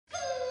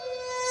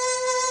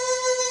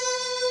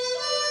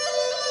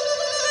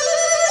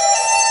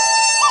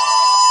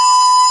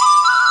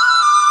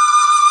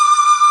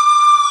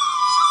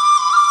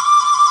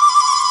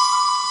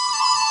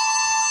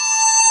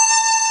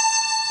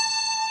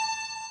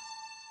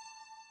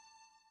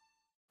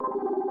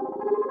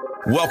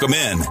Welcome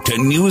in to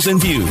News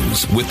and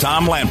Views with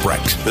Tom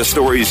Lamprecht. The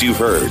stories you've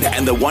heard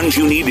and the ones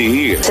you need to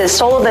hear. It's his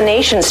soul of the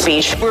nation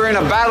speech. We're in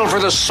a battle for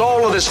the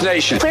soul of this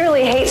nation.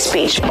 Clearly hate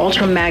speech.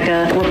 Ultra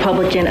MAGA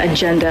Republican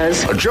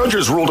agendas. A judge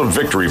has ruled a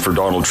victory for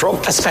Donald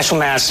Trump. A special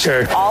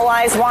master. All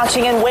eyes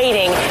watching and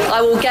waiting.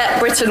 I will get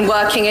Britain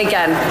working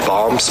again.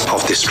 Bombs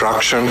of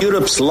destruction.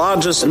 Europe's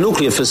largest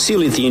nuclear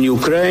facility in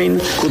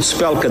Ukraine could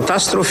spell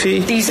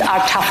catastrophe. These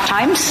are tough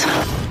times.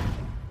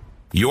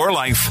 Your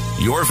life,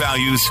 your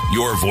values,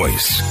 your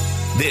voice.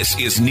 This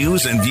is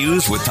News and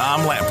Views with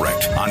Tom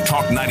Lamprecht on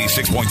Talk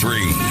 96.3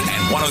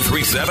 and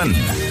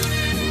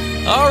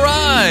 103.7. All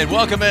right,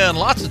 welcome in.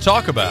 Lots to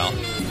talk about.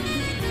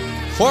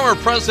 Former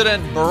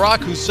President Barack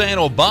Hussein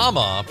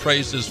Obama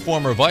praised his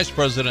former Vice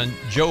President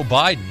Joe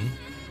Biden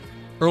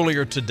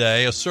earlier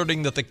today,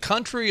 asserting that the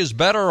country is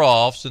better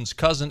off since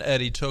Cousin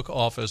Eddie took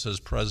office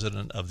as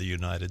President of the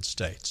United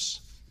States.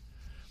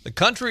 The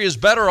country is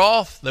better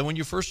off than when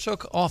you first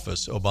took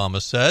office,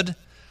 Obama said.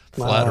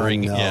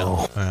 Flattering.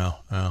 Oh, no.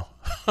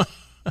 Yeah.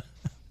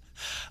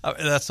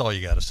 That's all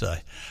you got to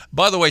say.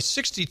 By the way,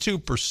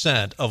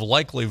 62% of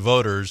likely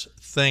voters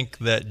think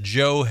that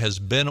Joe has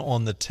been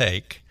on the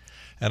take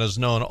and has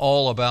known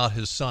all about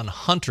his son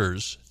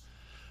Hunter's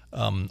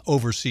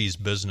overseas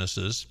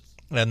businesses,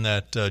 and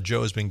that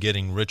Joe has been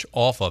getting rich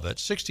off of it.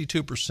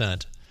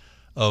 62%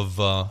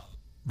 of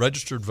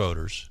registered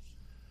voters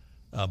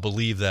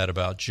believe that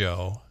about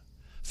Joe.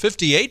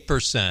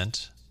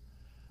 58%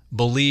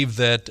 believe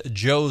that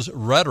Joe's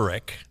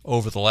rhetoric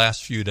over the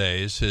last few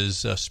days,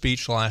 his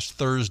speech last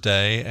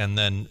Thursday and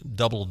then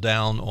doubled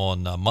down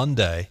on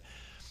Monday,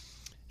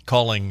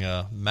 calling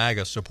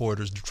MAGA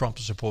supporters, Trump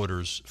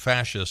supporters,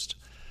 fascist,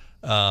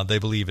 they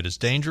believe it is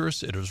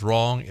dangerous, it is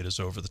wrong, it is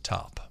over the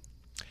top.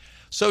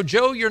 So,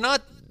 Joe, you're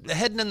not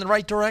heading in the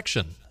right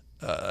direction.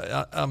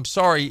 I'm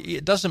sorry,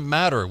 it doesn't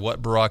matter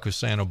what Barack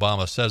Hussein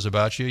Obama says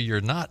about you. You're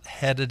not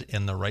headed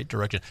in the right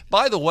direction.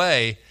 By the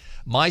way,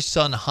 My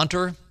Son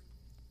Hunter,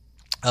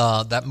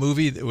 that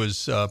movie that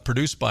was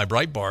produced by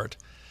Breitbart,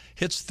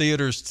 hits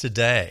theaters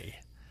today.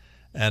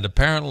 And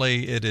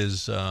apparently it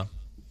is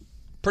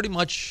pretty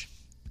much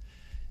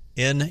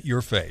in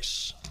your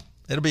face.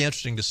 It'll be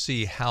interesting to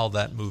see how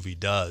that movie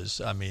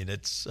does. I mean,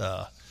 it's,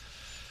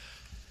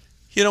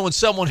 when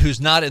someone who's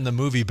not in the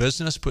movie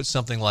business puts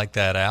something like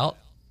that out,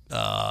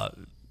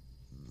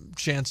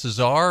 chances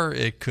are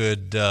it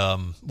could, I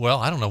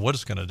don't know what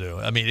it's going to do.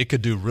 I mean, it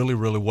could do really,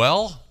 really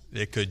well.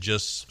 It could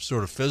just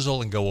sort of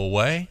fizzle and go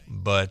away,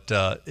 but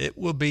it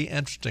will be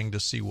interesting to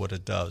see what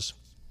it does.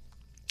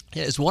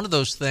 Yeah, it's one of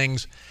those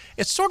things.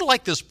 It's sort of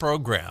like this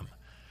program.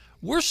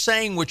 We're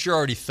saying what you're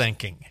already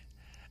thinking.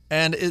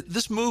 And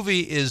this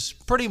movie is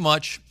pretty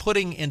much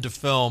putting into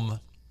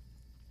film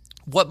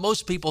what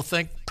most people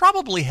think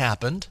probably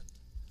happened.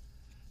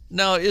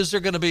 Now, is there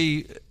going to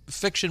be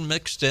fiction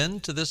mixed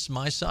into this,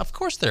 My Son? Of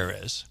course there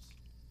is.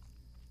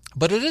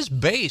 But it is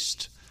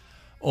based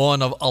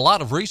on a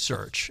lot of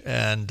research,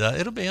 and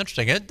it'll be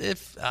interesting.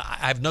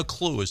 I have no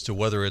clue as to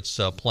whether it's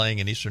playing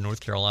in eastern North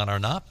Carolina or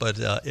not, but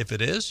if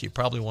it is, you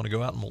probably want to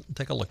go out and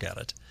take a look at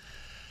it.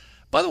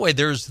 By the way,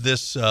 there's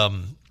this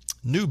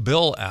new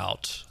bill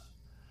out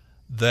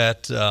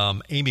that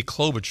Amy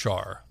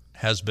Klobuchar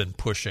has been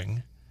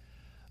pushing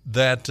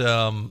that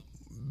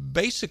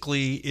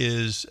basically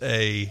is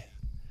a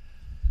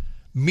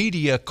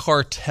media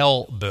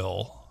cartel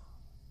bill.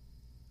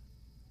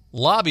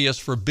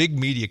 Lobbyists for big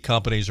media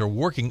companies are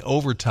working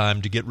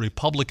overtime to get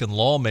Republican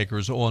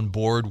lawmakers on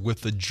board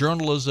with the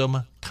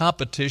Journalism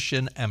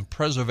Competition and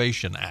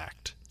Preservation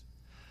Act.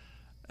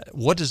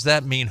 What does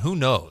that mean? Who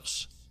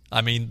knows?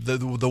 I mean,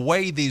 the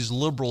way these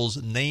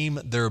liberals name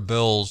their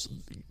bills,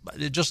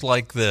 just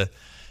like the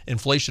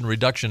Inflation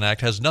Reduction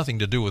Act, has nothing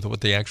to do with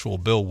what the actual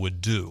bill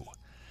would do.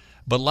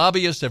 But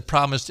lobbyists have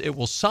promised it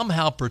will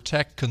somehow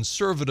protect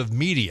conservative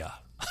media.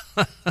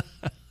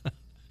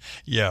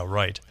 Yeah,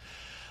 right.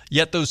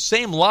 Yet those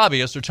same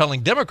lobbyists are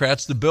telling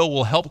Democrats the bill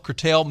will help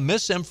curtail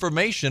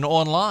misinformation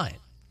online.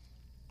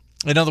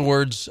 In other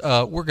words,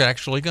 we're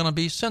actually going to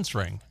be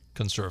censoring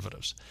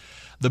conservatives.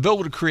 The bill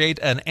would create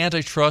an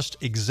antitrust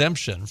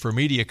exemption for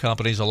media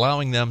companies,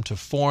 allowing them to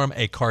form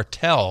a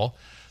cartel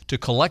to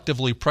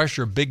collectively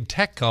pressure big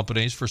tech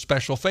companies for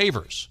special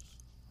favors.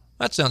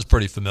 That sounds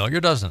pretty familiar,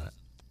 doesn't it?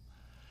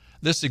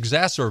 This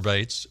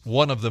exacerbates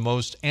one of the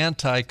most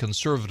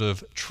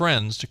anti-conservative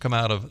trends to come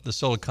out of the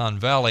Silicon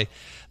Valley,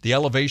 the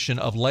elevation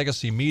of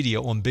legacy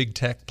media on big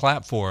tech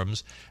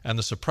platforms and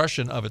the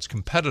suppression of its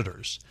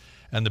competitors.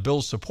 And the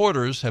bill's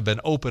supporters have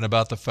been open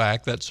about the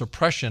fact that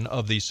suppression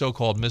of the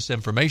so-called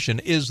misinformation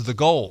is the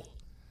goal.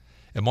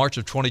 In March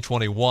of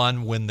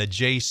 2021, when the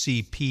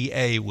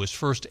JCPA was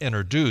first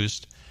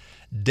introduced,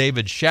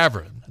 David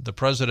Shavrin, the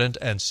president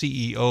and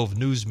CEO of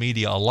News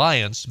Media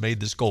Alliance, made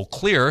this goal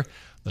clear.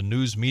 The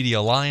News Media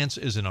Alliance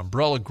is an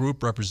umbrella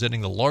group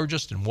representing the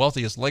largest and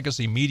wealthiest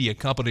legacy media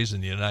companies in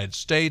the United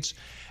States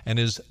and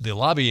is the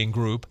lobbying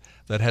group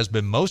that has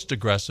been most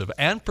aggressive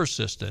and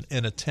persistent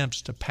in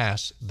attempts to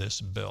pass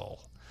this bill.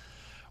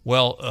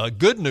 Well,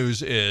 good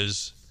news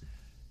is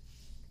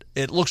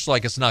it looks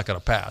like it's not going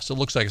to pass. It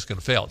looks like it's going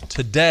to fail.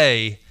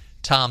 Today,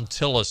 Tom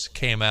Tillis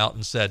came out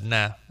and said,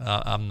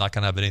 I'm not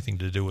going to have anything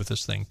to do with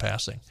this thing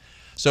passing.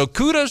 So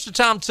kudos to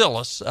Tom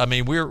Tillis. I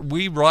mean,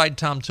 we ride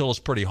Tom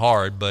Tillis pretty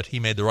hard, but he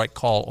made the right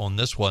call on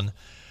this one.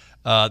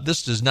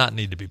 This does not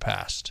need to be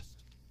passed.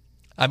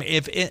 I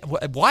mean,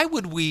 why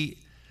would we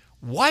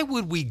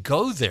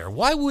go there?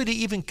 Why would he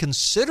even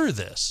consider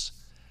this?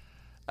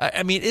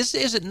 I mean, is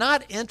it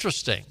not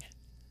interesting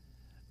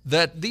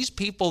that these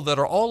people that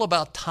are all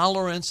about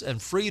tolerance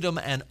and freedom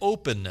and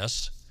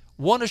openness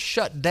want to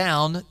shut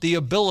down the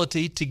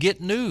ability to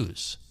get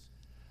news?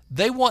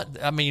 They look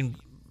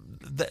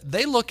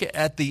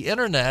at the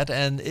internet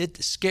and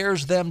it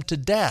scares them to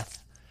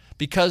death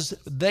because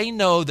they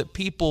know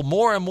that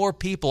more and more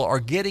people are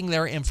getting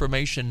their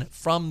information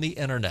from the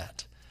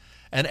internet.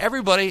 And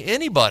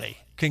anybody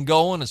can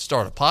go in and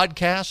start a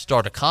podcast,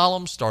 start a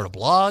column, start a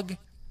blog.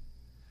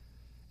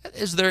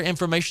 Is there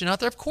information out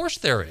there? Of course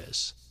there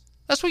is.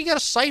 That's why you got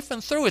to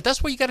siphon through it.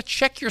 That's why you got to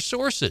check your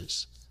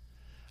sources.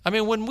 I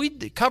mean, when we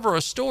cover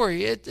a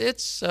story, it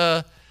has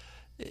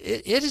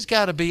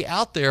got to be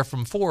out there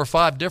from 4 or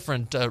 5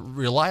 different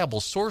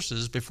reliable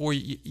sources before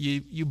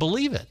you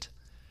believe it.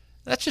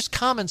 That's just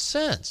common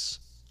sense.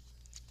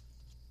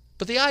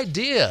 But the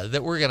idea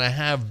that we're going to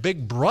have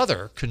Big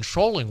Brother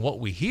controlling what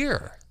we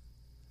hear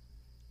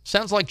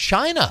sounds like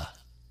China.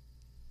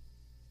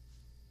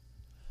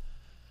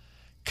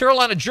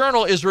 Carolina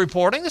Journal is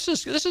reporting, this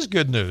is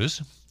good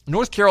news.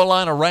 North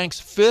Carolina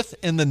ranks 5th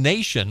in the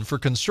nation for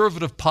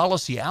conservative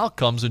policy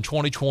outcomes in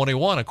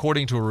 2021,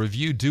 according to a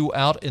review due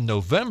out in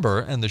November,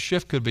 and the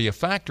shift could be a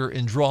factor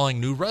in drawing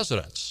new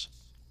residents.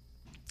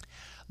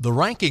 The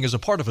ranking is a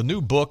part of a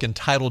new book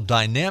entitled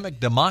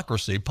Dynamic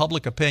Democracy,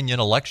 Public Opinion,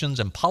 Elections,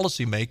 and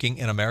Policymaking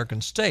in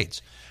American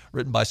States,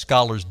 written by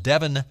scholars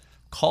Devin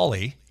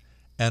Cawley,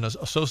 an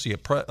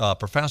associate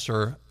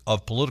professor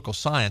of political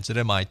science at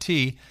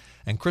MIT,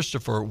 and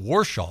Christopher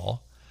Warshaw,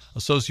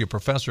 associate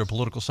professor of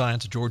political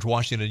science at George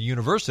Washington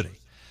University.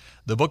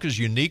 The book is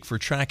unique for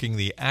tracking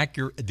the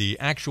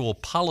actual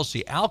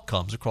policy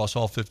outcomes across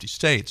all 50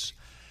 states.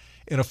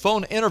 In a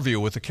phone interview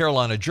with the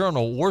Carolina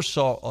Journal,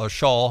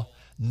 Warshaw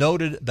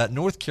noted that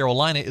North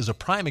Carolina is a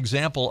prime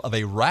example of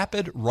a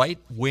rapid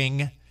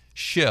right-wing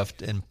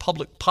shift in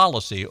public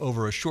policy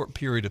over a short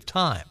period of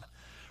time.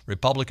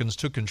 Republicans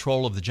took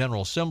control of the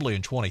General Assembly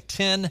in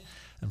 2010,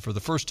 and for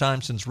the first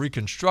time since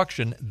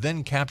Reconstruction,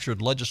 then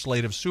captured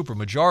legislative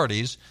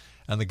supermajorities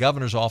and the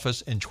governor's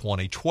office in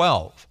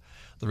 2012.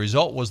 The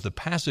result was the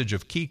passage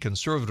of key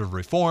conservative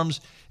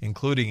reforms,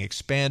 including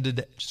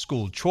expanded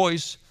school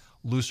choice,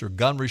 looser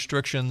gun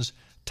restrictions,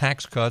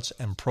 tax cuts,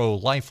 and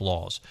pro-life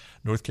laws.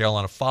 North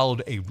Carolina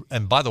followed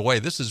and by the way,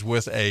 this is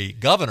with a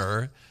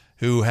governor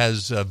who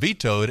has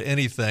vetoed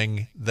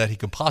anything that he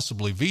could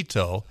possibly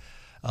veto.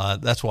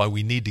 That's why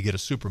we need to get a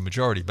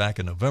supermajority back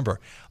in November.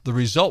 The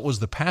result was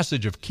the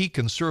passage of key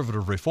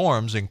conservative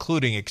reforms,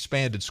 including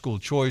expanded school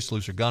choice,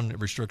 looser gun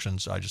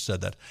restrictions. I just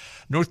said that.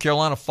 North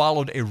Carolina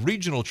followed a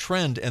regional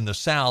trend in the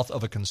South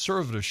of a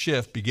conservative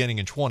shift beginning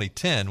in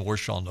 2010,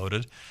 Warshaw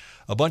noted.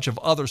 A bunch of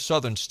other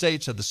southern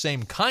states had the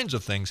same kinds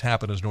of things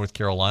happen as North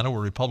Carolina,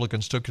 where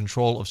Republicans took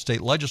control of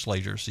state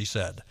legislatures, he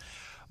said.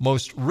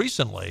 Most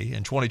recently,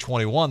 in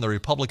 2021, the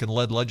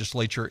Republican-led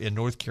legislature in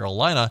North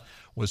Carolina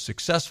was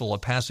successful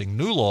at passing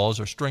new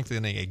laws or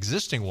strengthening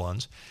existing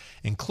ones,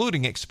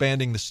 including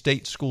expanding the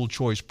state school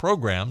choice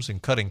programs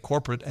and cutting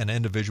corporate and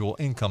individual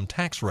income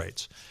tax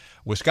rates.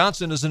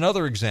 Wisconsin is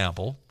another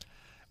example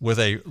with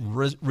a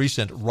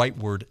recent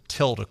rightward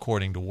tilt,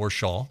 according to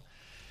Warshaw.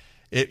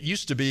 It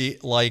used to be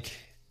like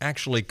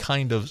actually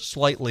kind of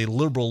slightly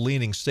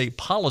liberal-leaning state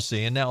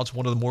policy, and now it's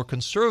one of the more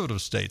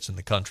conservative states in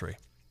the country.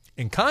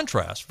 In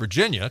contrast,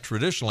 Virginia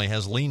traditionally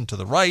has leaned to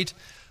the right,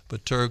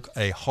 but took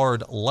a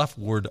hard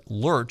leftward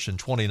lurch in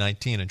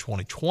 2019 and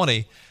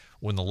 2020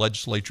 when the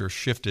legislature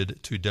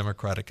shifted to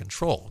Democratic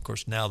control. Of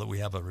course, now that we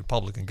have a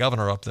Republican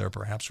governor up there,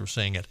 perhaps we're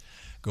seeing it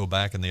go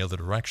back in the other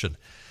direction.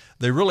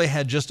 They really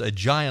had just a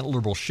giant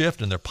liberal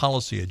shift in their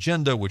policy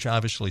agenda, which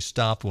obviously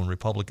stopped when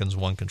Republicans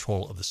won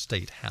control of the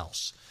state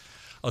house.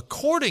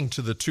 According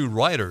to the two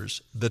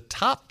writers, the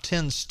top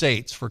 10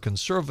 states for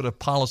conservative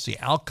policy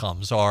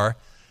outcomes are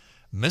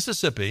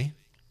Mississippi,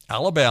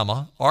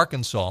 Alabama,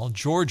 Arkansas,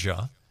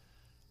 Georgia,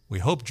 we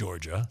hope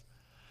Georgia,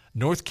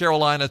 North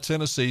Carolina,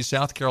 Tennessee,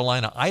 South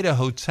Carolina,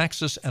 Idaho,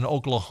 Texas, and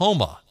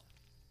Oklahoma.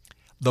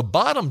 The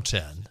bottom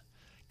 10,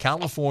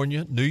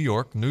 California, New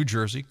York, New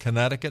Jersey,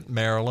 Connecticut,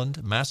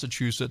 Maryland,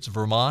 Massachusetts,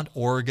 Vermont,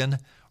 Oregon,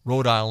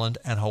 Rhode Island,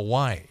 and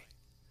Hawaii.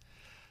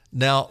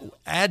 Now,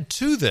 add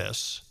to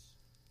this,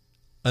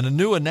 in a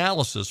new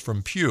analysis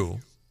from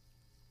Pew,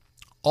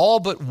 all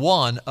but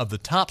one of the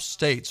top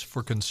states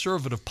for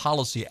conservative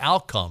policy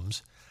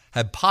outcomes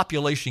had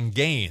population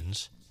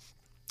gains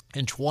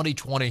in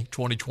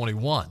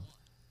 2020-2021.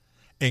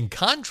 In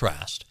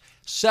contrast,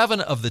 7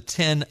 of the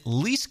 10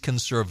 least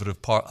conservative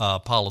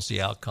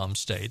policy outcome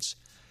states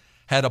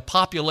had a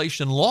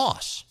population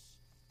loss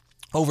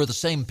over the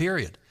same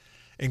period,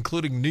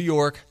 including New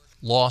York,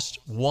 lost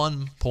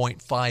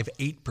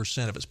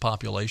 1.58% of its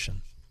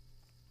population.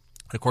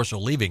 And of course, they're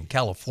leaving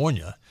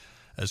California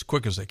as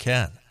quick as they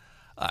can.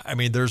 I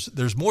mean,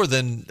 there's more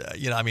than,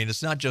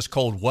 it's not just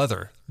cold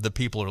weather that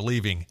people are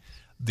leaving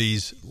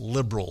these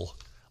liberal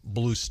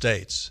blue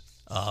states.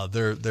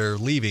 They're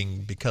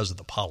leaving because of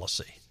the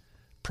policy,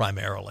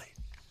 primarily.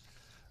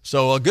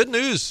 So good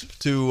news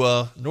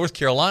to North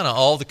Carolina.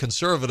 All the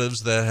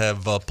conservatives that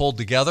have pulled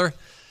together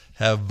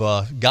have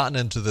gotten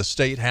into the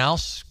state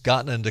house,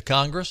 gotten into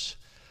Congress,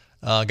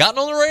 gotten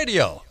on the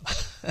radio.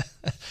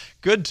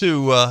 Good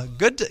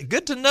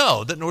to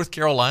know that North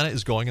Carolina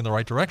is going in the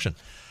right direction.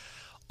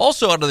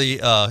 Also out of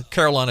the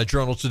Carolina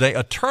Journal today,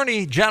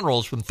 attorney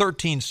generals from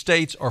 13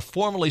 states are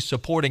formally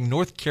supporting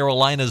North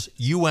Carolina's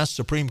U.S.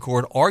 Supreme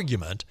Court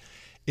argument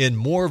in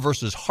Moore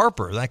versus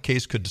Harper. That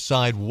case could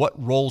decide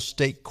what role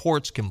state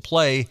courts can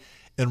play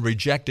in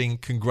rejecting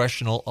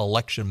congressional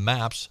election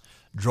maps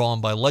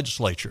drawn by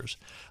legislatures.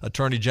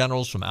 Attorney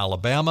generals from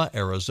Alabama,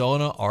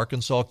 Arizona,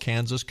 Arkansas,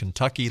 Kansas,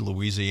 Kentucky,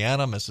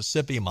 Louisiana,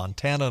 Mississippi,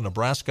 Montana,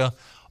 Nebraska,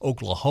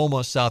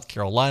 Oklahoma, South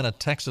Carolina,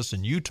 Texas,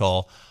 and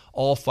Utah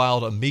all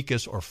filed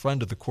amicus or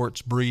friend of the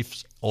court's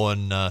briefs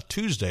on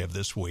Tuesday of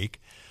this week.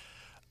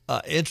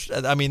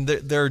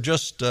 They're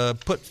just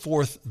put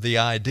forth the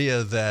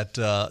idea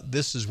that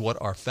this is what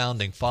our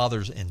founding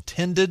fathers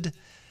intended.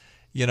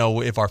 You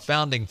know, if our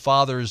founding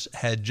fathers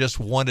had just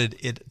wanted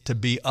it to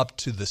be up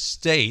to the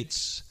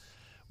states,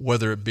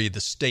 whether it be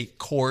the state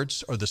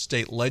courts or the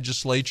state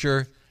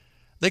legislature,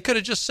 they could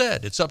have just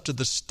said it's up to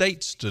the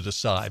states to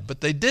decide,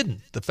 but they didn't.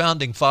 The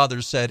founding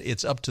fathers said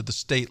it's up to the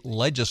state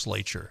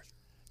legislature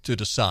to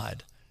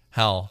decide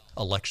how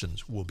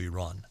elections will be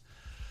run.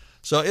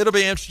 So it'll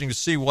be interesting to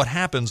see what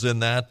happens in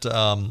that.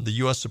 The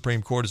U.S.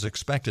 Supreme Court is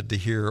expected to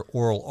hear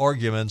oral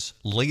arguments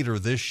later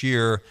this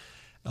year.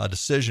 A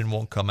decision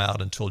won't come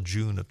out until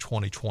June of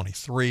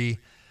 2023.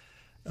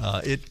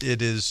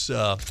 It is.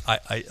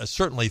 I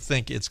certainly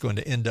think it's going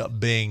to end up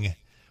being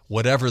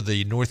whatever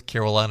the North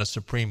Carolina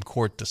Supreme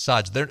Court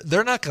decides.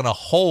 They're not going to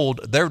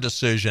hold their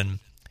decision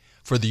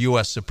for the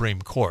U.S.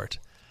 Supreme Court.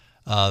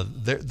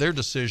 Their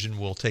decision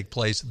will take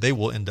place. They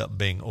will end up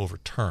being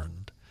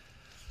overturned.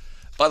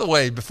 By the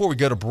way, before we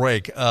go to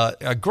break,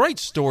 a great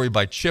story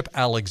by Chip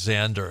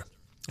Alexander.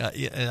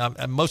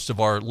 And most of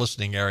our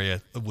listening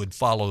area would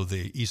follow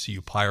the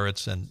ECU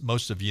Pirates, and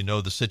most of you know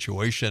the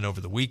situation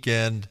over the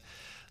weekend.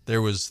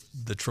 There was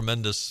the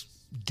tremendous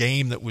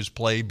game that was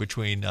played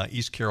between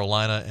East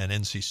Carolina and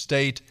NC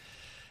State,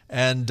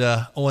 and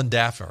Owen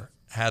Daffner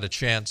had a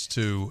chance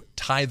to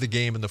tie the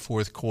game in the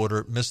fourth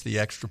quarter, missed the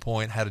extra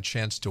point, had a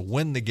chance to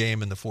win the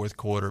game in the fourth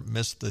quarter,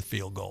 missed the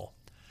field goal.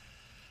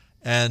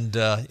 And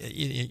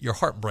your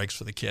heart breaks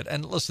for the kid.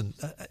 And listen,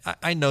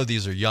 I know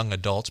these are young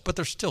adults, but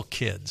they're still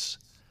kids.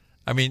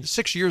 I mean,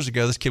 6 years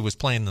ago, this kid was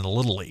playing in the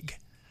Little League.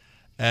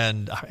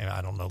 And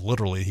I don't know,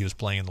 literally he was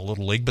playing in the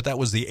Little League, but that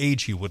was the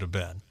age he would have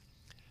been.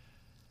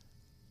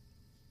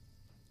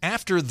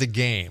 After the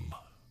game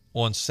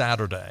on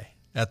Saturday,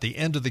 at the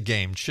end of the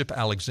game, Chip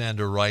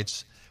Alexander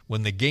writes,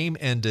 when the game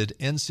ended,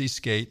 NC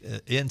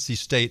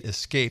State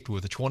escaped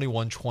with a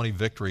 21-20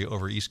 victory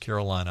over East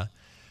Carolina.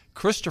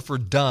 Christopher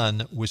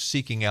Dunn was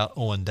seeking out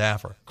Owen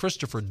Daffner.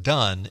 Christopher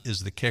Dunn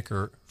is the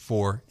kicker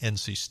for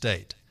NC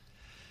State.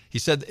 He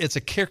said it's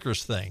a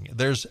kicker's thing.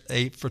 There's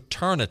a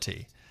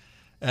fraternity.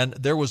 And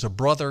there was a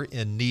brother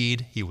in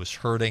need. He was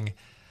hurting.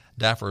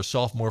 Daffner, a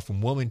sophomore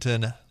from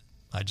Wilmington.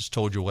 I just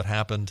told you what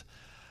happened.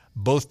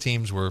 Both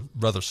teams were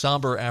rather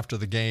somber after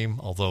the game,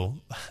 although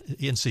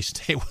NC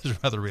State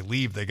was rather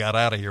relieved they got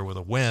out of here with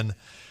a win.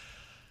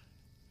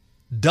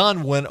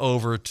 Dunn went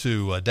over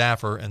to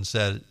Daffner and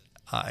said,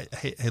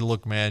 hey,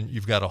 look, man,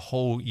 you've got a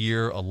whole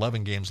year,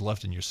 11 games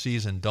left in your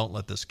season. Don't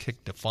let this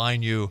kick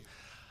define you.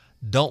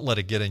 Don't let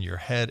it get in your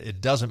head.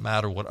 It doesn't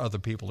matter what other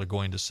people are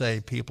going to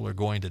say. People are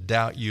going to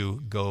doubt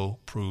you. Go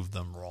prove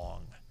them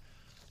wrong.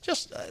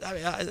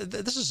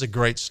 This is a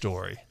great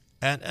story.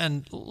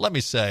 And let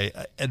me say,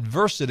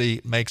 adversity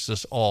makes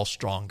us all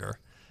stronger.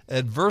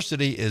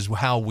 Adversity is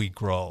how we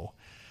grow.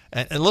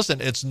 And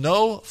listen, it's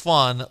no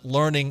fun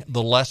learning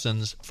the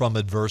lessons from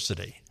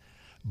adversity.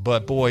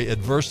 But boy,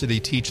 adversity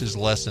teaches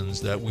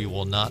lessons that we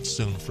will not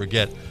soon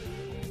forget.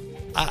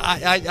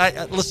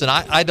 Listen,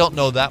 I don't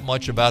know that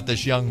much about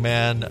this young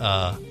man,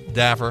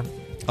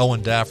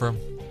 Owen Daffner.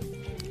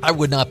 I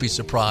would not be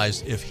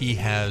surprised if he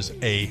has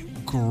a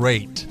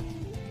great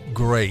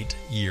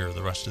year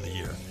the rest of the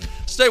year.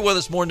 Stay with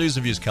us. More news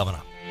and views coming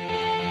up.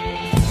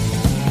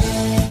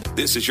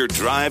 This is your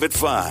Drive at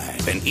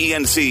 5 and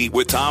ENC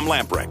with Tom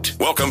Lamprecht.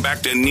 Welcome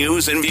back to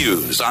News and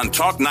Views on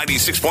Talk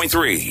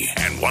 96.3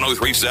 and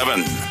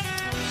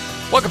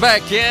 103.7. Welcome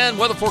back in.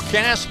 Weather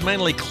forecast,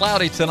 mainly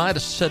cloudy tonight. A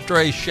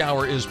stray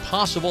shower is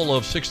possible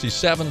of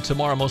 67.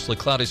 Tomorrow, mostly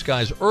cloudy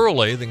skies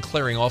early, then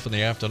clearing off in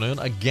the afternoon.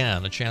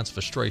 Again, a chance of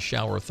a stray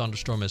shower or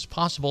thunderstorm is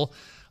possible.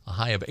 A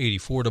high of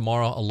 84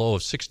 tomorrow, a low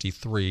of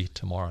 63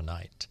 tomorrow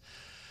night.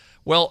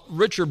 Well,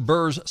 Richard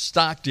Burr's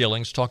stock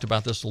dealings, talked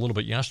about this a little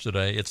bit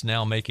yesterday. It's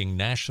now making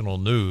national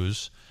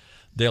news.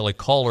 Daily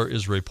Caller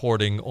is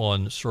reporting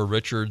on Sir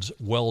Richard's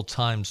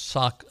well-timed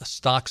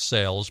stock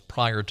sales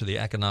prior to the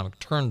economic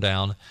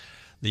turndown.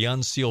 The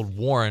unsealed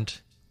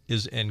warrant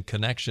is in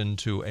connection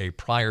to a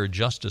prior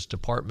Justice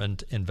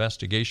Department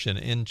investigation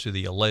into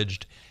the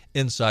alleged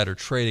insider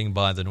trading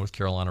by the North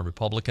Carolina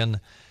Republican.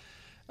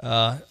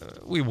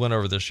 We went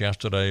over this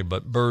yesterday,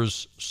 but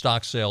Burr's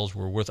stock sales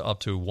were worth up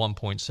to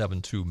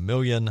 $1.72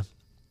 million.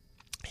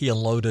 He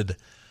unloaded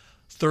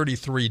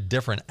 33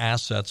 different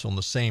assets on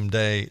the same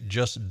day,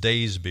 just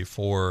days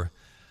before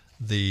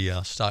the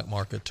stock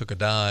market took a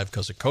dive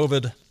because of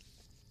COVID.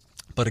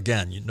 But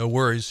again, no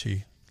worries.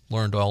 He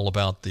learned all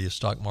about the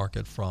stock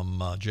market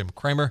from Jim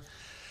Cramer.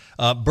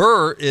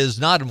 Burr is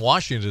not in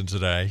Washington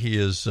today. He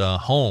is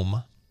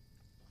home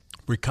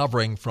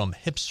recovering from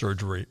hip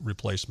surgery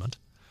replacement.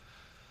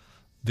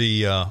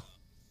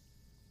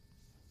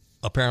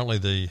 Apparently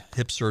the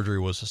hip surgery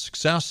was a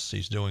success.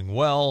 He's doing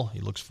well.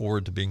 He looks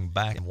forward to being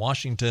back in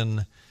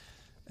Washington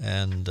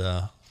and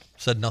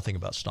said nothing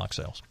about stock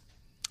sales.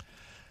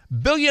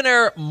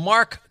 Billionaire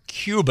Mark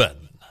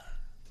Cuban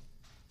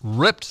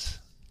ripped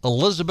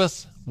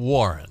Elizabeth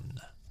Warren,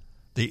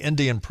 the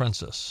Indian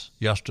princess,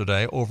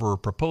 yesterday over a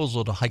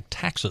proposal to hike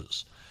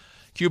taxes.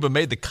 Cuban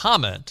made the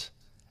comment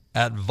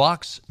at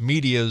Vox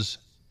Media's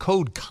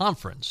Code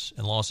Conference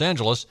in Los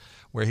Angeles,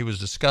 where he was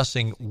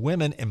discussing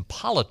women in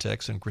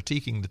politics and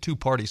critiquing the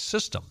two-party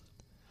system.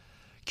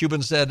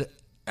 Cuban said,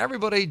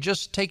 everybody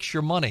just takes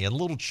your money in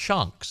little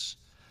chunks,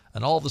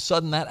 and all of a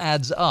sudden that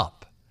adds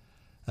up.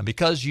 And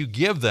because you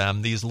give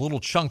them these little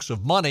chunks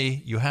of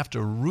money, you have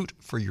to root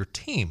for your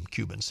team,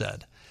 Cuban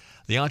said.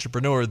 The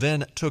entrepreneur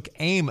then took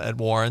aim at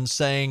Warren,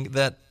 saying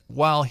that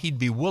while he'd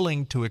be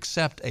willing to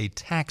accept a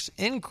tax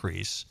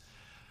increase,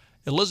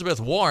 Elizabeth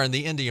Warren,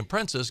 the Indian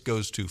princess,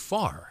 goes too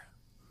far.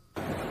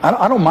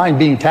 I don't mind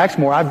being taxed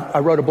more. I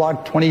wrote a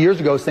blog 20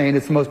 years ago saying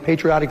it's the most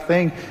patriotic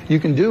thing you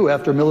can do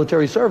after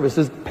military service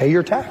is pay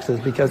your taxes,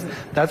 because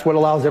that's what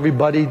allows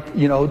everybody,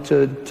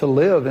 to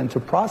live and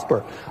to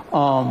prosper.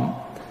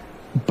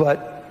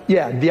 But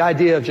yeah, the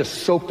idea of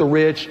just soak the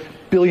rich,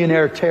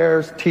 billionaire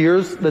tears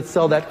that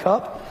sell that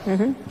cup.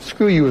 Mm-hmm.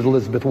 Screw you,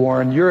 Elizabeth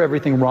Warren. You're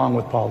everything wrong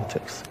with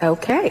politics.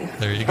 Okay.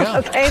 There you go.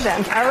 Okay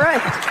then. All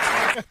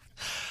right.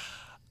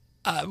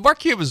 Mark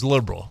Cuban's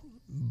liberal,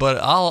 but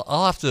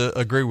I'll have to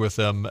agree with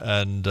him,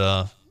 and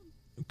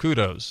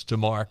kudos to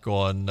Mark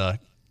on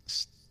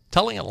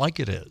telling it like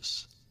it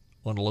is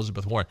on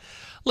Elizabeth Warren.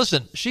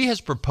 Listen, she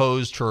has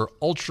proposed her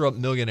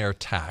ultra-millionaire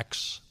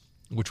tax,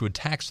 which would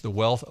tax the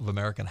wealth of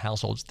American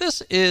households.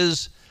 This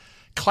is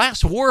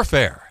class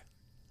warfare.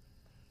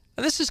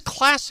 And this is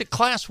classic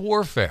class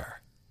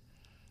warfare,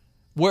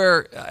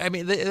 where,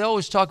 they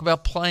always talk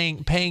about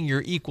paying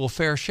your equal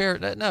fair share.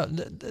 No,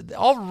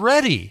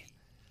 already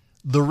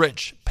the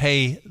rich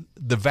pay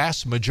the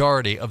vast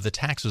majority of the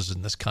taxes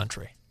in this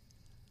country.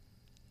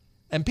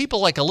 And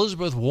people like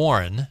Elizabeth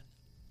Warren,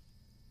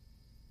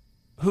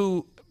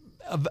 who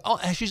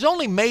she's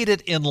only made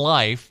it in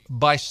life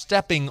by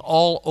stepping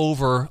all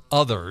over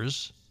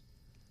others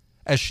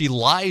as she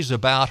lies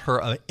about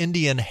her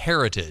Indian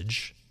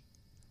heritage.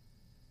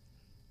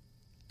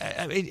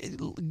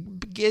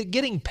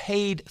 Getting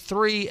paid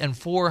 $300,000 and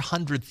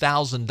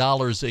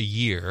 $400,000 a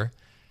year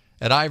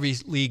at Ivy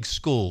League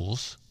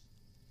schools.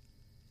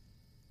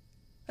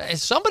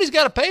 Somebody's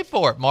got to pay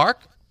for it, Mark.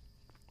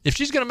 If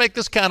she's going to make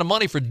this kind of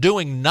money for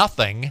doing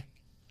nothing,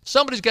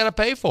 somebody's got to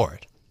pay for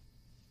it.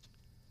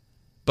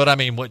 But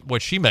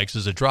what she makes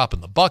is a drop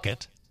in the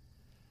bucket.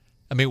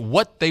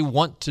 What they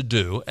want to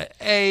do,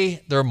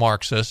 they're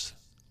Marxists.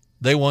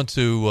 They want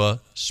to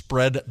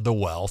spread the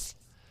wealth.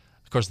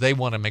 Of course, they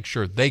want to make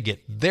sure they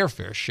get their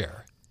fair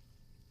share.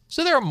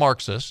 So they're a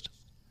Marxist.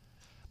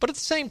 But at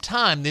the same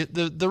time,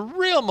 the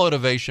real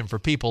motivation for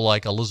people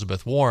like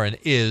Elizabeth Warren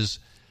is,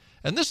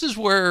 and this is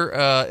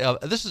where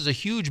this is a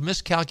huge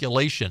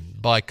miscalculation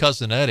by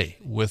Cousin Eddie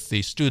with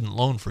the student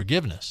loan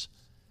forgiveness.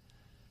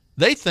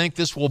 They think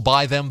this will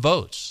buy them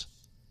votes.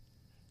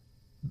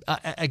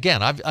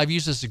 Again, I've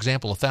used this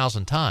example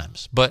 1,000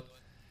 times, but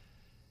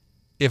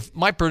if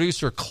my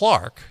producer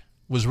Clark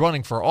was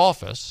running for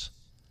office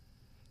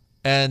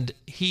and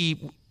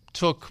he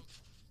took,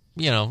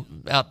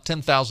 out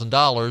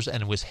 $10,000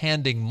 and was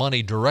handing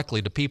money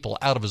directly to people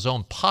out of his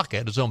own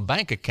pocket, his own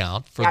bank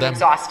account for them,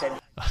 exhausted.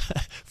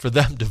 for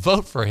them to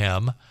vote for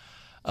him,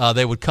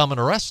 they would come and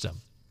arrest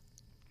him.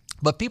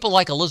 But people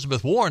like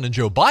Elizabeth Warren and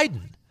Joe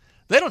Biden,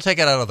 they don't take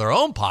it out of their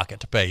own pocket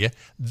to pay you.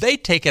 They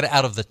take it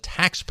out of the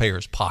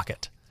taxpayer's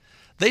pocket.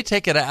 They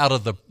take it out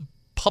of the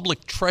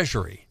public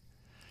treasury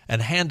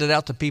and hand it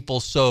out to people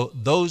so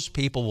those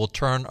people will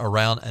turn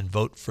around and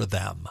vote for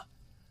them.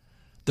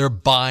 They're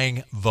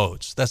buying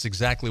votes. That's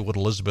exactly what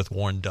Elizabeth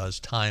Warren does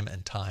time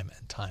and time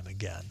and time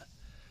again.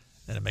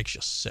 And it makes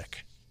you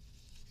sick.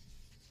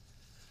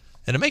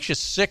 And it makes you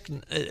sick.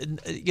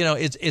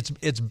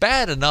 It's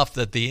bad enough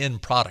that the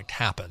end product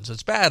happens.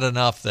 It's bad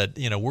enough that,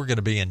 we're going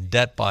to be in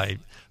debt by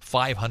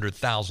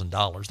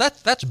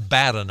 $500,000. That's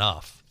bad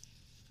enough.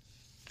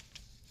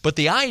 But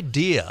the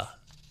idea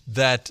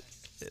that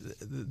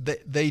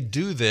they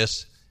do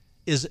this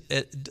is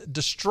a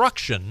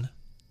destruction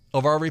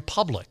of our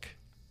republic.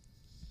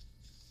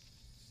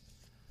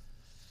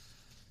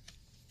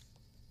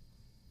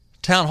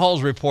 Town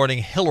Hall's reporting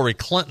Hillary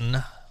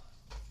Clinton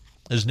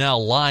is now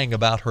lying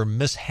about her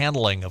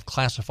mishandling of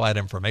classified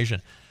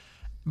information.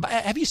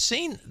 Have you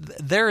seen,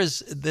 there is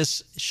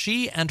this,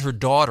 she and her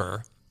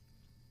daughter,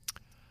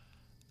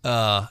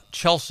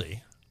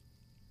 Chelsea,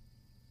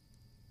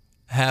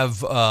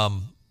 have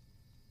gone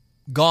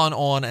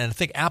on, and I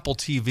think Apple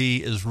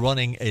TV is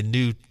running a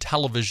new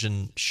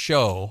television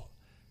show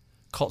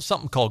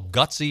called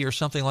Gutsy or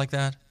something like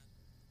that.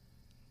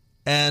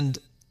 And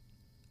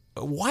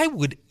why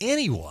would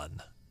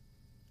anyone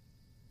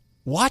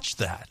watch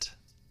that?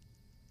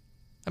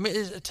 I mean,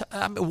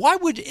 why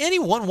would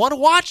anyone want to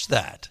watch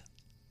that?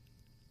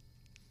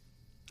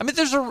 I mean,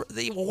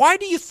 why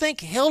do you think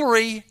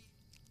Hillary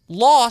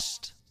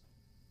lost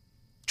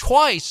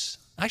twice?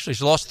 Actually,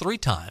 she lost 3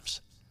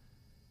 times.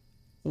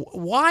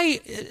 Why?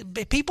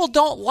 People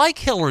don't like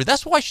Hillary.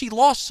 That's why she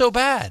lost so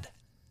bad.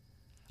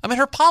 I mean,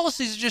 her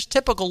policies are just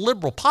typical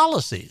liberal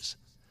policies.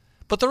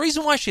 But the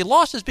reason why she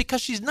lost is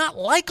because she's not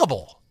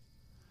likable.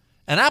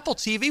 And Apple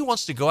TV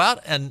wants to go out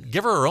and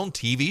give her own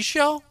TV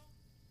show?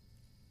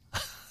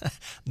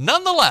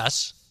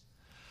 Nonetheless,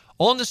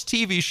 on this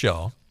TV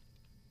show,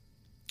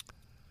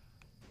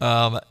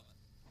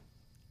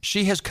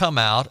 she has come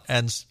out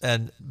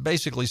and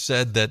basically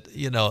said that,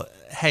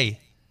 hey,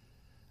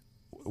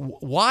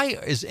 why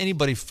is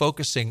anybody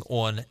focusing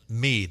on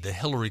me, the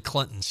Hillary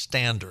Clinton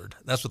standard?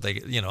 That's what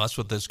that's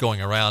what's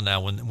going around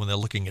now when they're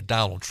looking at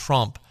Donald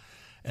Trump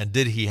and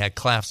did he have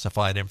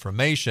classified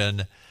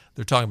information?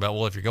 They're talking about,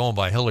 well, if you're going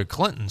by Hillary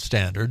Clinton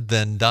standard,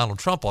 then Donald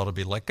Trump ought to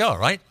be let go,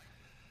 right?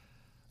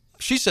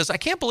 She says, I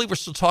can't believe we're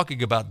still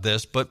talking about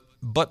this, but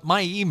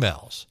my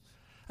emails.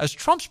 As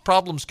Trump's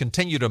problems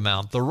continue to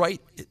mount, the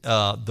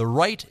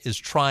right is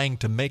trying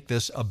to make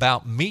this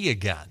about me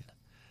again.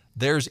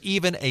 There's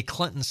even a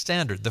Clinton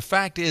standard. The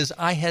fact is,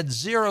 I had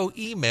 0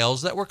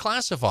 emails that were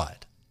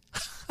classified.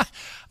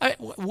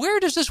 Where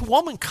does this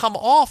woman come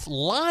off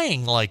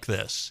lying like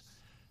this?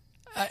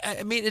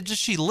 I mean, does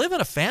she live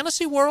in a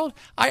fantasy world?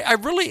 I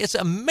really, it's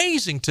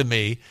amazing to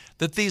me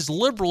that these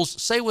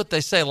liberals say what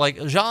they say,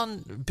 like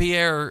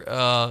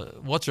Jean-Pierre,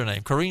 what's her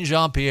name? Karine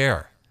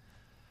Jean-Pierre,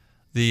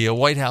 the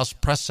White House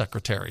press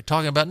secretary,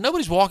 talking about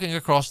nobody's walking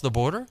across the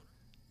border.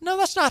 No,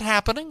 that's not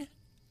happening.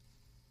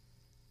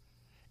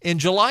 In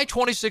July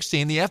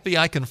 2016, the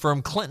FBI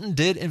confirmed Clinton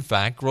did, in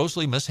fact,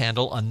 grossly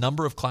mishandle a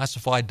number of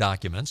classified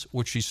documents,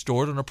 which she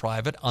stored in a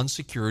private,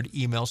 unsecured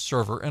email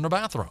server in a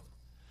bathroom.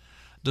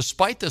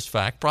 Despite this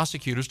fact,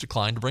 prosecutors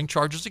declined to bring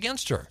charges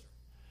against her.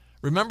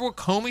 Remember what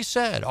Comey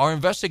said? Our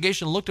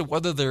investigation looked at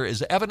whether there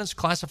is evidence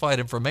classified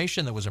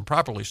information that was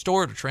improperly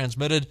stored or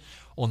transmitted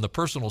on the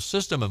personal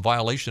system in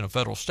violation of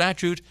federal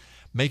statute,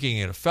 making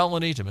it a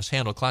felony to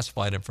mishandle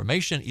classified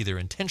information either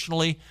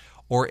intentionally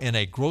or in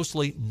a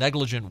grossly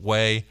negligent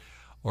way,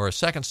 or a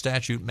second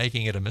statute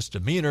making it a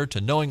misdemeanor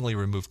to knowingly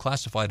remove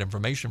classified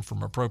information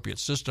from appropriate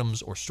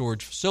systems or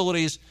storage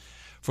facilities.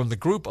 From the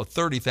group of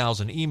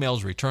 30,000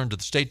 emails returned to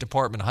the State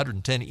Department,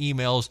 110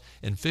 emails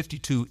in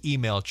 52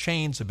 email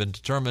chains have been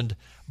determined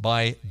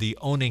by the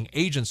owning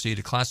agency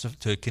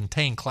to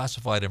contain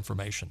classified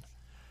information.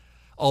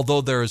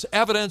 Although there is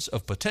evidence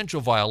of potential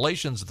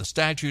violations of the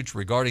statutes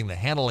regarding the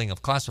handling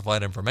of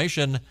classified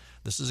information,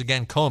 this is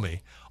again Comey,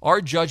 our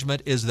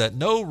judgment is that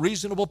no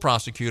reasonable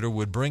prosecutor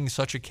would bring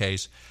such a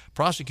case.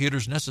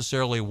 Prosecutors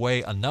necessarily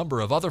weigh a number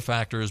of other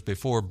factors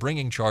before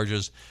bringing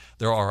charges.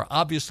 There are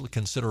obvious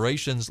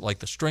considerations like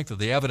the strength of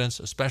the evidence,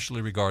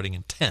 especially regarding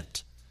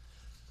intent.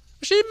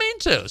 She didn't mean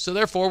to, so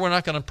therefore we're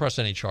not going to press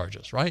any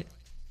charges, right?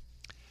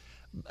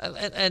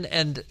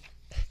 And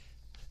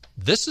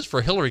this is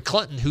for Hillary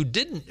Clinton,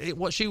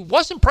 who she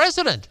wasn't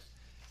president.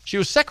 She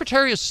was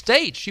Secretary of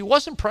State. She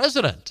wasn't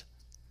president.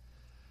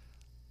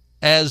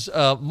 As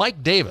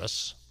Mike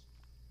Davis,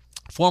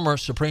 former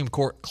Supreme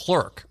Court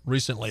clerk,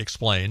 recently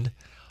explained,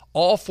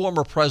 all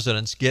former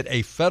presidents get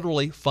a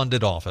federally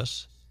funded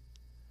office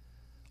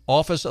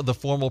of the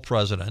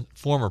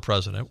former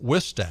president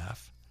with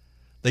staff.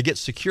 They get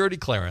security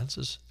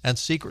clearances and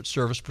Secret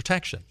Service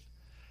protection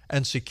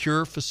and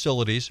secure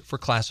facilities for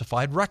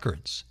classified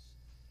records.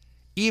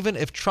 Even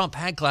if Trump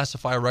had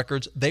classified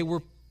records, they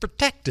were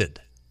protected,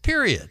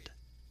 period.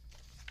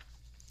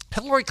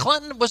 Hillary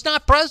Clinton was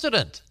not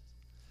president.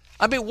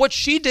 I mean, what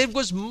she did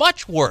was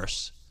much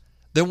worse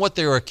than what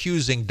they were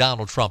accusing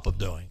Donald Trump of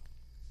doing.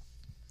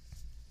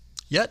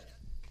 Yet,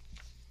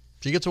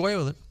 she gets away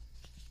with it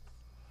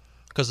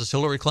because it's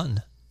Hillary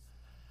Clinton.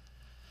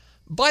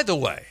 By the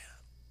way,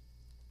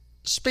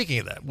 speaking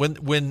of that,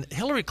 when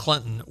Hillary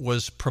Clinton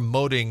was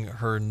promoting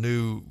her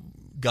new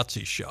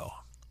Gutsy show,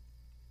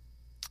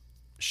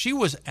 she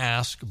was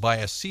asked by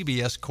a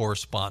CBS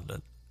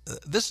correspondent,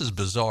 this is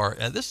bizarre,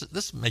 and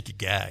this make you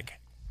gag.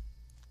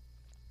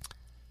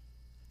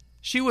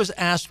 She was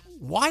asked,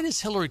 why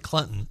does Hillary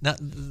Clinton, now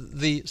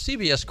the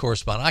CBS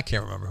correspondent, I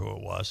can't remember who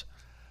it was,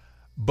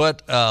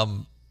 but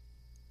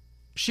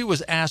she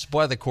was asked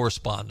by the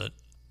correspondent,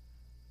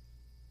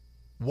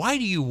 why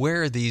do you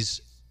wear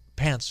these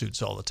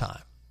pantsuits all the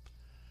time?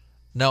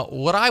 Now,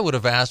 what I would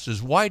have asked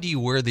is, why do you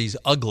wear these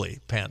ugly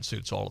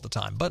pantsuits all the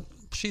time? But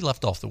she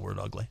left off the word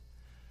ugly.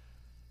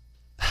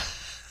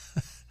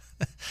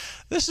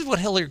 This is what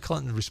Hillary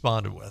Clinton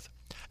responded with.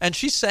 And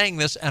she's saying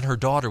this, and her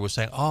daughter was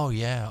saying, oh,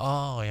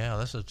 yeah,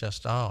 this is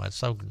just, it's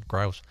so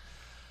gross.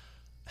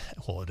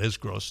 Well, it is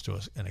gross to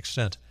an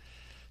extent.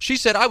 She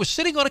said, I was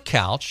sitting on a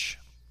couch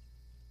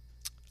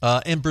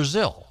in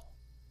Brazil.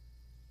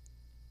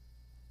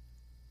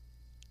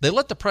 They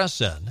let the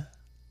press in.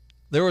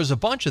 There was a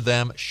bunch of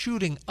them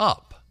shooting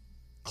up,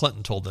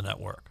 Clinton told the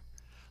network.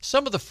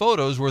 Some of the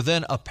photos were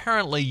then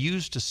apparently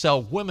used to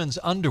sell women's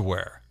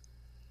underwear.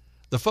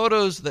 The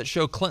photos that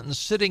show Clinton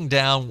sitting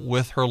down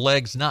with her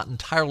legs not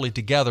entirely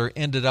together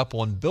ended up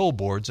on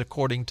billboards,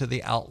 according to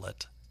the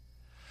outlet.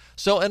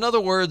 So, in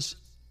other words,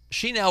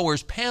 she now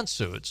wears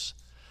pantsuits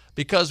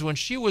because when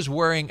she was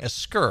wearing a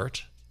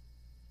skirt,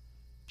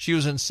 she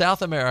was in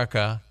South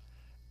America,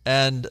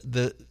 and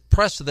the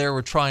press there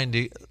were trying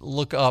to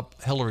look up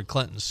Hillary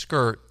Clinton's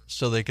skirt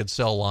so they could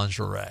sell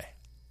lingerie.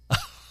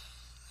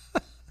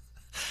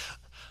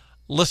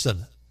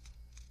 Listen,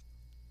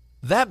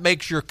 that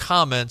makes your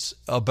comments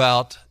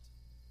about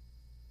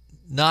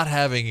not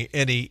having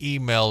any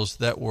emails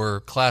that were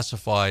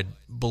classified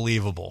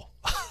believable.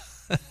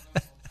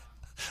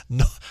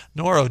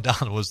 Norah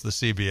O'Donnell was the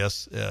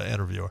CBS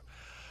interviewer.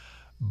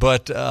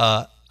 But,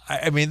 I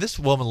mean, this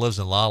woman lives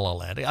in La La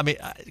Land. I mean,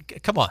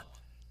 come on.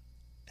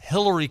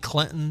 Hillary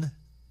Clinton,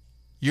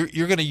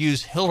 you're going to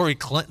use Hillary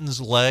Clinton's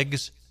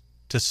legs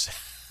to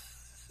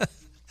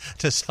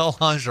sell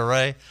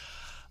lingerie?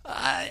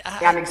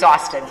 I'm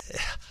exhausted.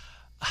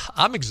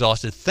 I'm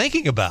exhausted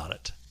thinking about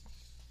it.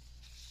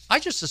 I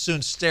just as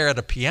soon stare at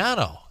a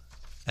piano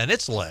and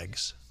its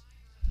legs.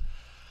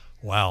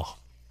 Wow.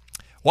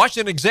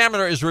 Washington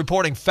Examiner is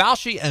reporting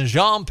Fauci and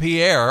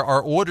Jean-Pierre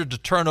are ordered to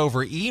turn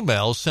over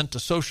emails sent to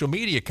social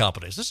media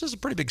companies. This is a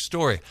pretty big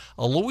story.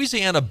 A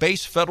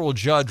Louisiana-based federal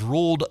judge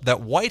ruled that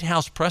White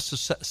House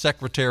Press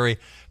Secretary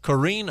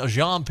Karine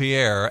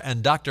Jean-Pierre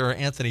and Dr.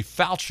 Anthony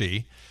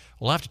Fauci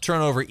will have to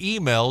turn over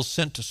emails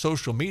sent to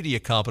social media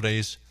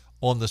companies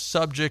on the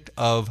subject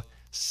of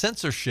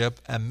censorship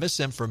and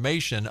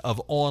misinformation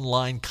of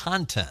online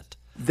content.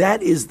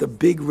 That is the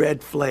big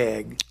red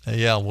flag.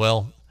 Yeah,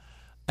 well,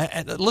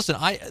 and listen,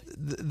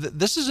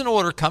 this is an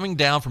order coming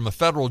down from a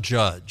federal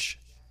judge.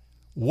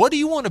 What do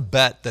you want to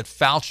bet that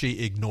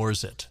Fauci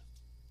ignores it?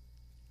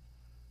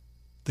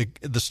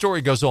 The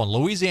story goes on.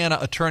 Louisiana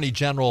Attorney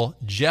General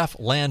Jeff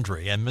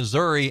Landry and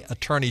Missouri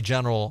Attorney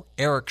General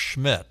Eric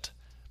Schmidt,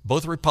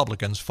 both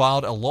Republicans,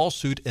 filed a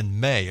lawsuit in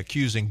May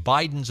accusing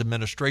Biden's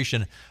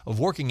administration of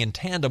working in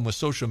tandem with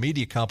social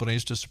media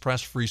companies to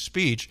suppress free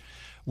speech,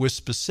 with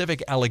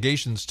specific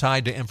allegations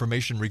tied to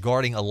information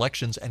regarding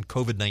elections and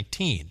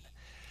COVID-19.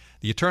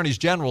 The attorneys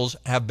generals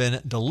have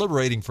been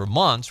deliberating for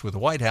months with the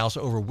White House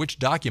over which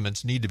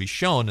documents need to be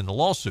shown in the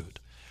lawsuit.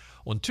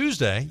 On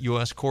Tuesday,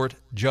 U.S. Court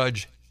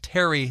Judge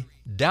Terry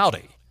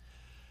Doughty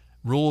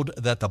ruled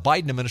that the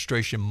Biden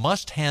administration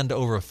must hand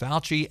over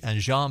Fauci and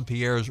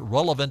Jean-Pierre's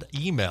relevant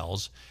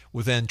emails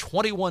within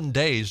 21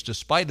 days,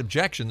 despite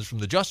objections from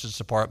the Justice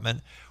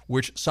Department,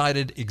 which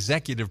cited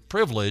executive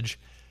privilege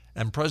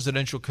and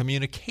presidential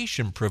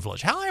communication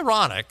privilege. How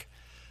ironic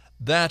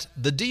that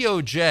the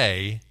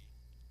DOJ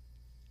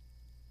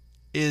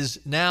is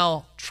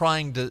now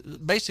trying to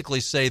basically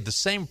say the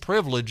same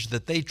privilege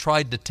that they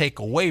tried to take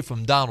away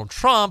from Donald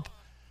Trump,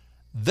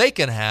 they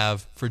can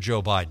have for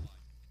Joe Biden.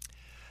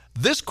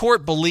 This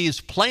court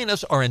believes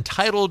plaintiffs are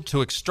entitled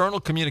to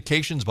external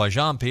communications by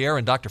Jean-Pierre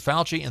and Dr.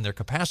 Fauci in their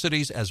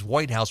capacities as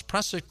White House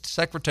press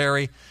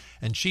secretary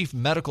and chief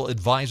medical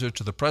advisor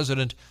to the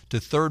president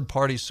to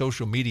third-party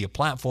social media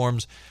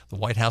platforms. The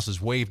White House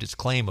has waived its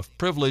claim of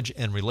privilege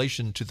in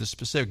relation to the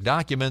specific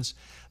documents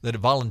that it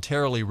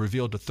voluntarily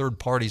revealed to third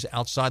parties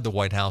outside the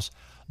White House,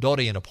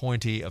 Doughty, an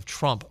appointee of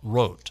Trump,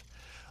 wrote.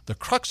 The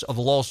crux of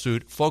the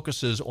lawsuit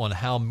focuses on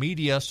how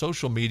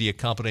social media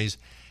companies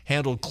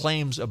handled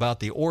claims about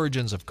the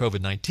origins of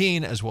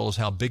COVID-19, as well as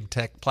how big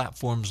tech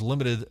platforms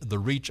limited the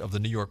reach of the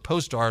New York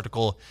Post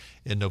article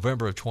in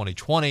November of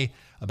 2020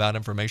 about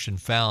information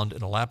found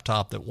in a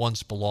laptop that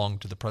once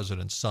belonged to the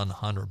president's son,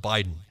 Hunter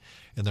Biden.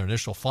 In their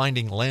initial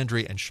finding,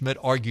 Landry and Schmidt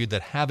argued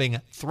that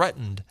having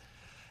threatened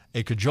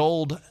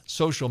cajoled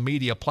social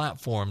media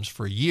platforms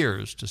for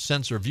years to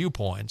censor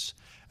viewpoints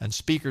and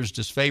speakers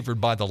disfavored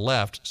by the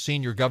left,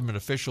 senior government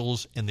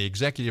officials in the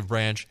executive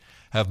branch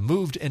have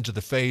moved into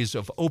the phase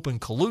of open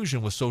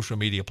collusion with social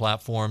media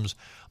platforms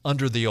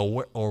under the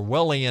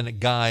Orwellian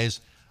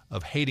guise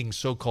of hating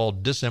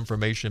so-called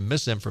disinformation,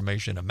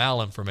 misinformation, and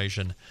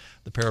malinformation.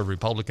 The pair of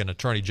Republican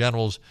attorney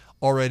generals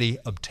already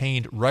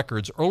obtained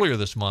records earlier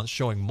this month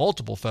showing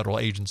multiple federal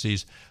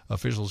agencies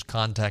officials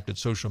contacted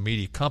social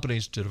media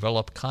companies to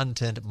develop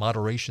content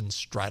moderation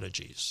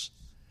strategies.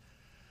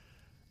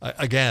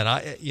 Again,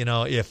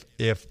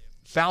 if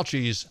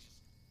Fauci's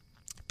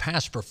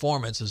past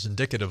performance is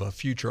indicative of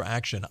future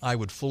action, I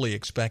would fully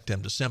expect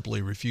him to simply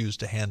refuse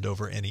to hand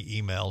over any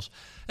emails,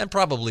 and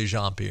probably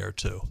Jean-Pierre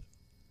too.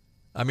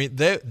 I mean,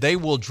 they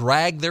will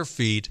drag their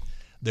feet.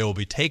 They will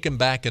be taken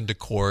back into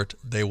court.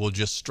 They will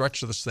just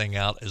stretch this thing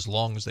out as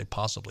long as they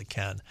possibly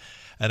can.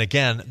 And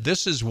again,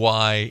 this is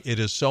why it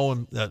is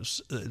so.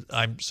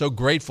 I'm so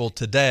grateful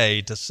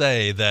today to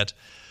say that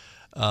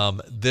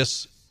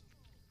this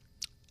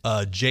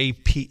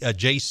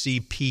JCPA,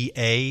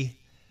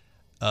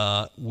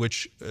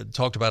 which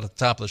talked about at the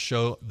top of the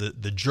show,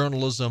 the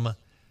Journalism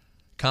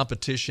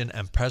Competition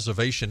and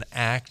Preservation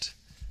Act.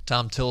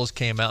 Tom Tillis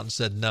came out and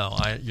said, no,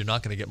 you're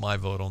not going to get my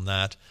vote on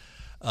that.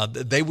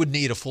 They would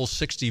need a full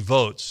 60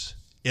 votes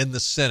in the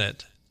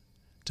Senate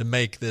to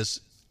make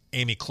this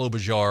Amy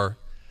Klobuchar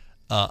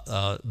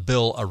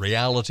bill a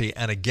reality.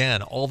 And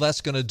again, all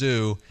that's going to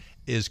do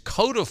is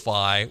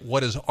codify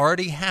what has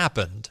already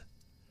happened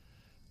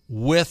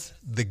with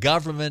the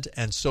government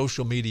and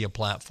social media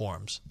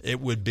platforms. It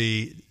would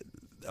be,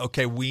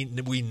 okay,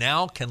 we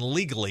now can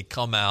legally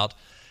come out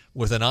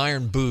with an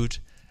iron boot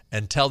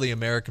and tell the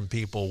American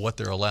people what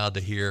they're allowed to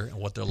hear and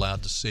what they're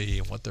allowed to see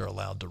and what they're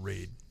allowed to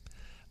read.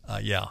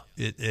 I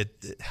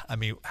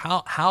mean,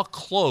 how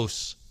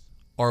close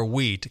are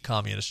we to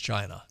communist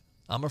China?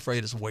 I'm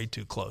afraid it's way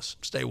too close.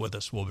 Stay with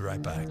us. We'll be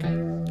right back.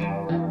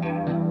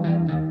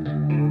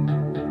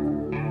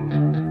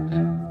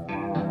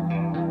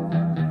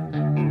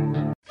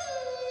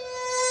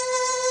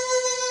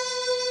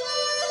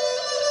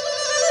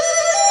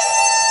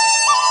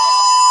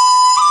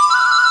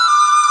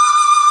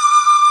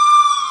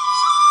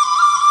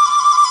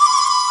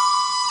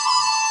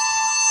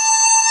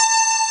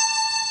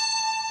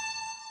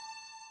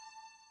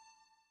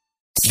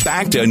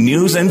 Back to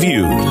News and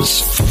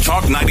Views.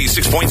 Talk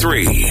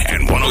 96.3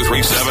 and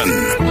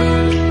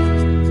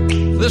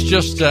 103.7. This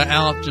just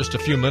out just a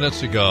few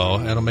minutes ago,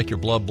 and it'll make your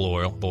blood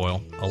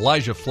boil.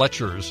 Elijah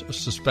Fletcher's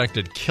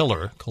suspected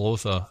killer,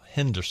 Kalotha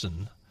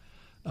Henderson,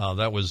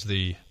 that was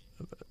the,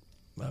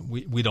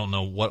 we don't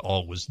know what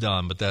all was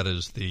done, but that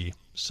is the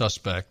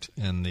suspect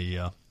in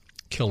the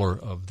killer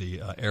of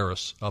the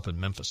heiress up in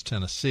Memphis,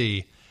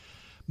 Tennessee.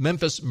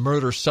 Memphis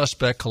murder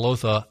suspect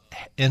Kalotha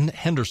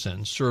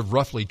Henderson served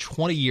roughly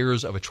 20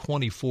 years of a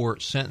 24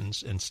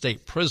 sentence in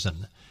state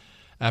prison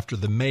after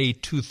the May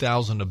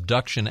 2000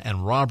 abduction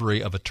and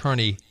robbery of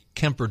attorney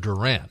Kemper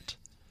Durant.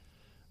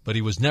 But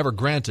he was never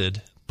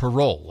granted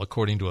parole,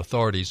 according to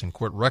authorities and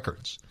court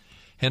records.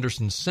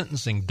 Henderson's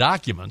sentencing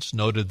documents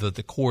noted that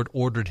the court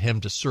ordered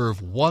him to serve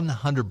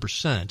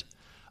 100%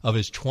 of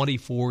his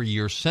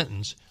 24-year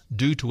sentence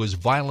due to his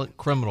violent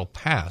criminal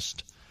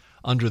past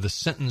under the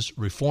Sentence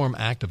Reform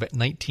Act of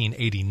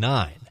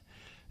 1989.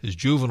 His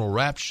juvenile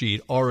rap sheet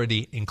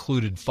already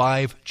included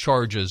 5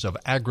 charges of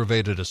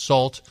aggravated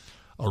assault,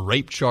 a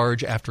rape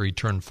charge after he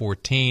turned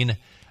 14,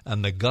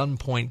 and the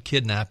gunpoint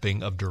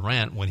kidnapping of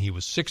Durant when he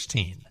was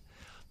 16.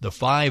 The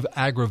 5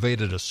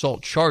 aggravated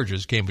assault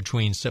charges came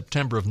between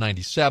September of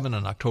 97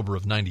 and October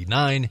of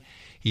 99.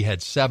 He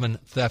had 7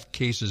 theft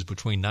cases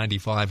between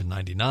 95 and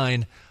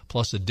 99,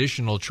 plus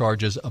additional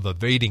charges of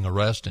evading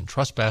arrest and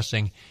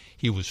trespassing.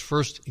 He was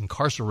first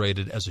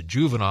incarcerated as a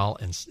juvenile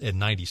in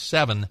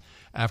 97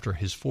 after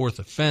his 4th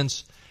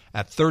offense.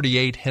 At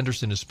 38,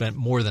 Henderson has spent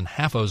more than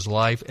half of his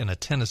life in a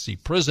Tennessee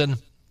prison.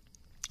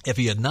 If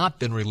he had not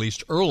been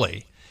released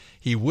early,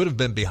 he would have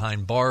been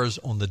behind bars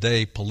on the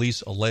day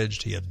police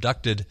alleged he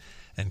abducted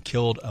and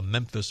killed a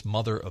Memphis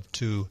mother of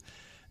 2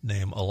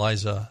 named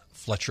Eliza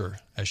Fletcher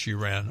as she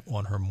ran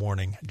on her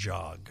morning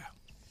jog.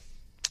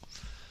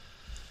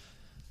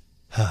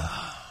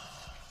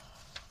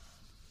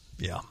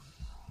 Yeah.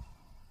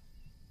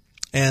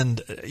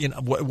 And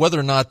whether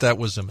or not that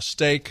was a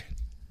mistake,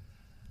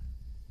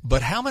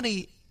 but how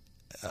many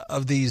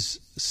of these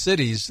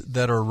cities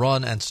that are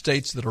run and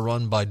states that are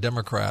run by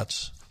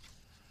Democrats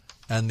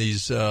and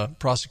these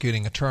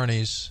prosecuting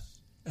attorneys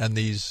and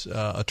these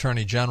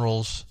attorney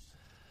generals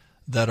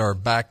that are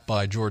backed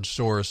by George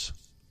Soros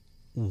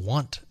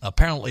want,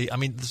 apparently, I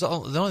mean, the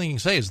only thing you can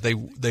say is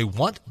they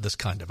want this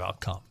kind of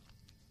outcome.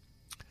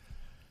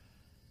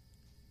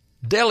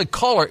 Daily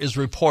Caller is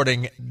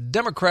reporting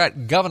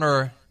Democrat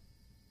Governor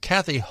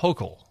Kathy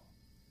Hochul.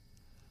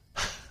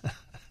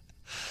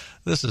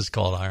 This is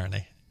called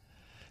irony.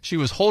 She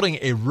was holding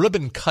a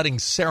ribbon-cutting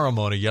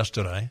ceremony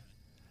yesterday,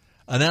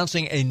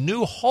 announcing a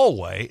new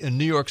hallway in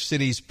New York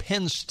City's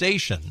Penn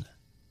Station,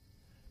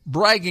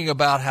 bragging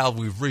about how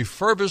we've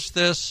refurbished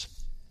this.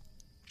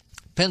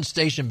 Penn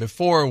Station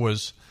before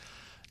was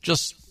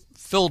just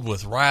filled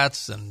with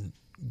rats and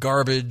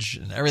garbage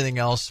and everything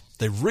else.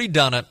 They've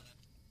redone it.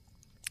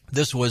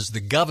 This was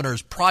the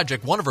governor's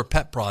project, one of her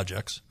pet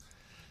projects,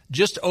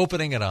 just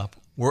opening it up.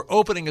 We're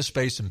opening a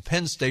space in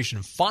Penn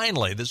Station,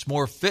 finally, that's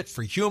more fit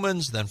for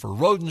humans than for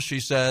rodents, she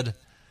said.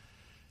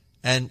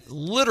 And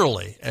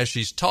literally, as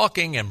she's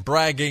talking and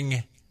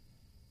bragging,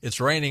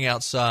 it's raining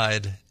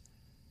outside,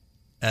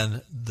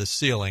 and the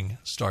ceiling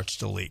starts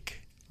to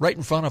leak right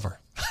in front of her.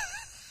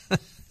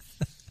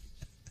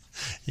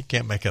 You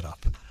can't make it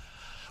up.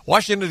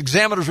 Washington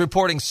Examiner is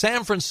reporting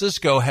San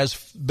Francisco has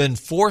been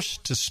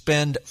forced to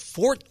spend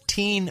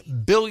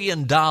 $14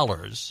 billion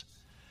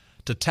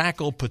to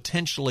tackle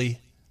potentially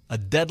a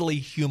deadly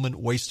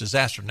human waste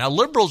disaster. Now,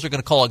 liberals are going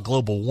to call it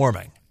global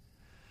warming.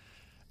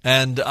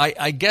 And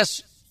I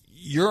guess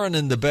urine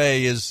in the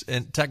bay is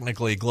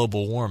technically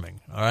global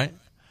warming, all right?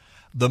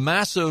 The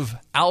massive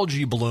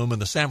algae bloom in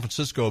the San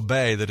Francisco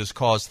Bay that has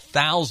caused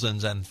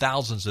thousands and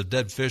thousands of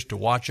dead fish to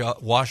wash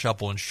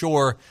up on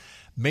shore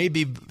may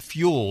be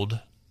fueled,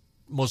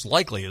 most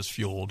likely is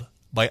fueled,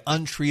 by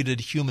untreated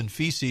human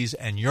feces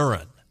and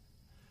urine.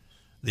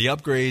 The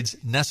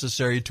upgrades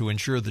necessary to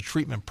ensure the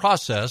treatment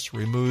process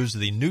removes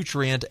the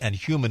nutrient and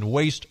human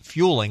waste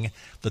fueling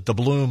that the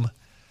bloom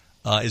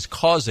is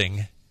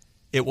causing.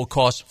 It will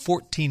cost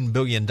 $14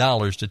 billion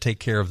to take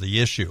care of the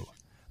issue.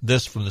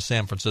 This from the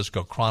San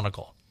Francisco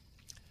Chronicle.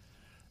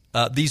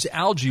 These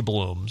algae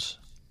blooms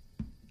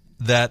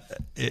that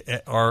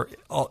are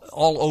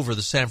all over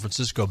the San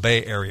Francisco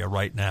Bay Area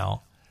right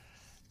now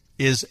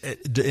is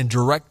in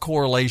direct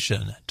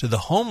correlation to the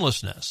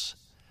homelessness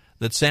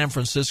that San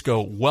Francisco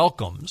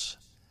welcomes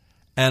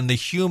and the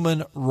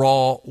human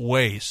raw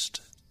waste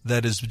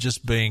that is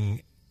just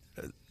being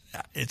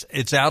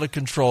it's out of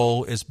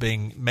control. It's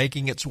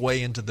making its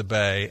way into the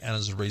bay, and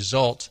as a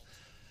result,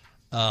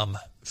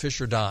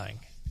 fish are dying,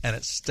 and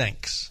it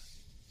stinks.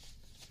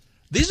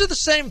 These are the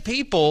same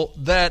people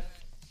that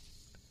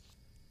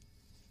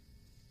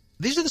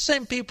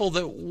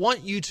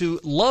want you to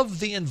love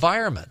the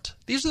environment.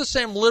 These are the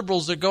same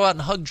liberals that go out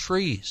and hug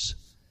trees,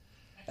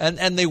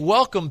 and they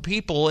welcome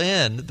people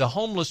in. The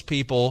homeless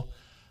people.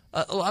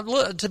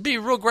 To be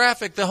real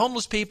graphic, the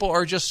homeless people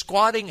are just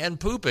squatting and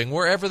pooping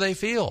wherever they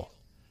feel.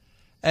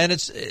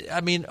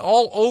 And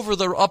all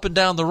over up and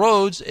down the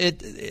roads,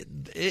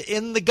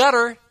 in the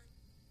gutter,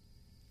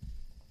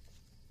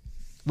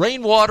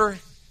 rainwater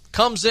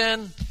comes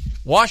in,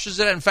 washes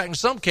it. In fact, in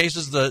some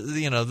cases,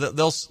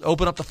 they'll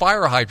open up the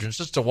fire hydrants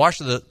just to wash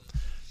the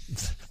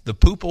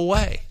poop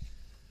away.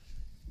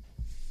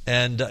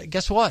 And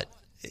guess what?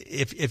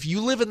 If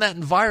you live in that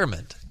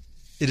environment,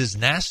 it is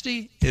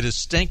nasty, it is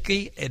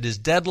stinky, it is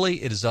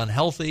deadly, it is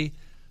unhealthy.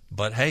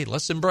 But hey,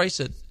 let's embrace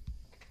it.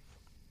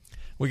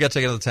 We got to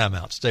take another time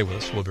out. Stay with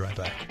us. We'll be right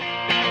back.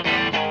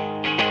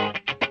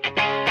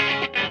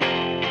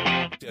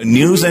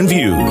 News and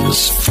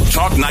views.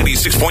 Talk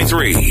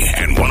 96.3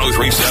 and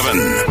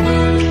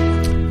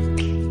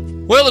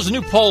 103.7. Well, there's a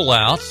new poll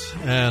out,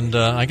 and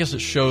I guess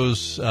it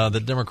shows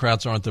that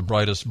Democrats aren't the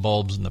brightest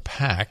bulbs in the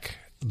pack.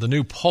 The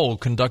new poll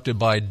conducted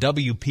by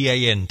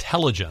WPA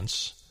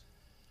Intelligence,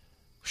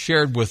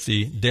 shared with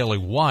the Daily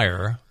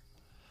Wire,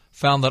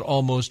 found that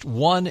almost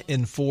 1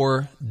 in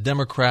 4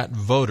 Democrat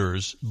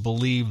voters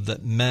believe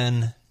that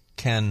men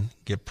can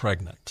get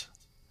pregnant.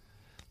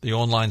 The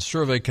online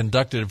survey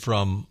conducted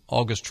from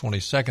August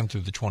 22nd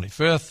through the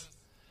 25th.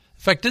 In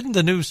fact, didn't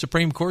the new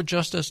Supreme Court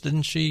justice,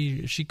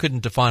 she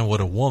couldn't define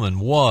what a woman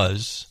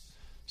was,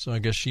 so I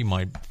guess she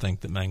might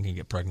think that men can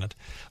get pregnant.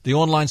 The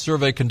online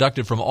survey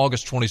conducted from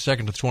August 22nd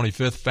to the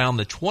 25th found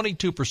that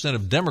 22%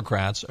 of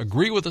Democrats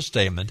agree with the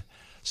statement,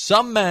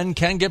 some men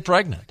can get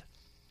pregnant.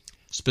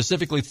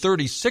 Specifically,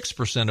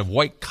 36% of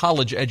white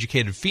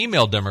college-educated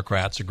female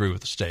Democrats agree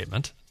with the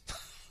statement.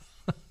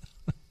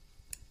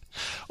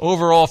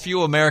 Overall,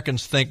 few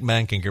Americans think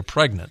men can get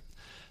pregnant,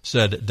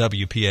 said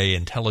WPA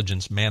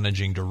Intelligence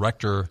Managing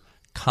Director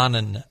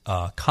Connor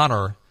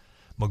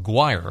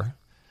McGuire.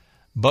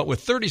 But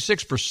with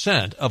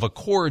 36% of a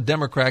core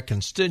Democrat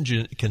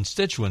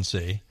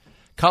constituency,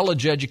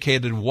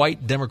 college-educated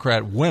white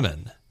Democrat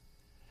women,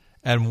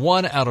 and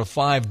 1 out of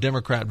 5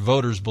 Democrat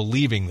voters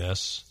believing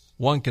this,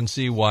 one can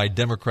see why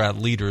Democrat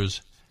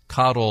leaders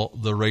coddle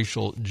the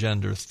racial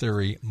gender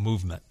theory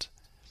movement.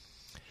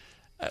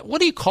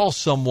 What do you call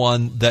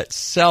someone that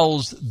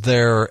sells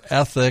their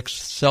ethics,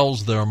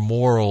 sells their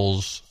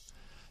morals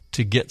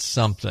to get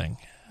something?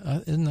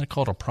 Isn't that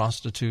called a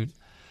prostitute?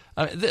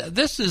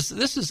 This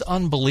is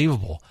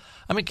unbelievable.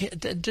 I mean,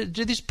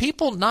 do these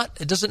people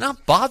does it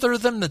not bother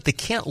them that they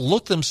can't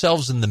look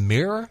themselves in the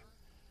mirror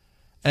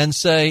and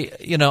say,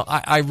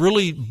 I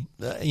really,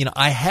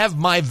 I have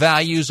my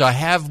values, I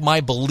have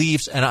my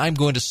beliefs, and I'm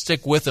going to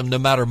stick with them no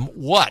matter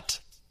what.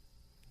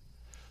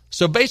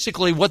 So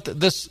basically what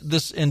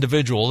this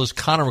individual, this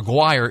Connor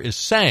McGuire, is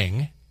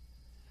saying,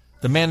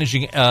 the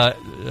managing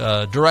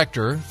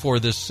director for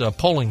this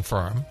polling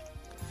firm,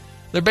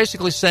 they're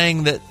basically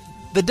saying that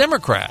the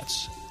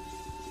Democrats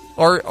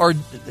are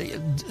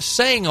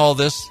saying all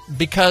this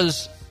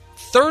because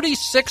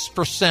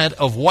 36%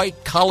 of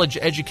white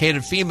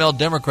college-educated female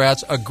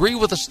Democrats agree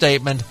with the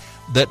statement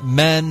that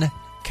men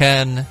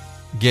can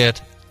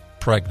get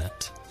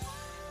pregnant.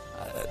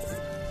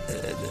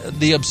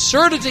 The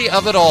absurdity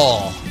of it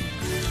all.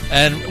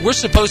 And we're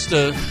supposed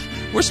to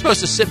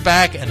sit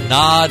back and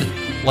nod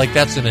like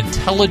that's an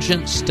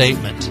intelligent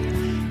statement.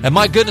 And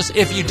my goodness,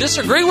 if you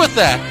disagree with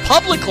that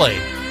publicly,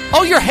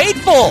 oh, you're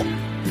hateful.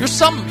 You're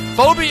some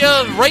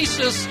phobia,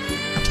 racist,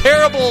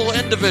 terrible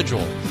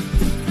individual.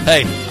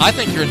 Hey, I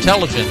think you're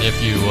intelligent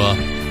if you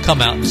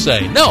come out and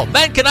say, no,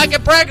 men cannot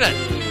get pregnant.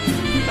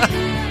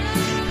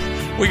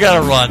 We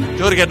got to run.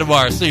 Do it again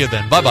tomorrow. See you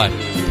then. Bye-bye.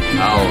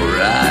 All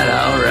right.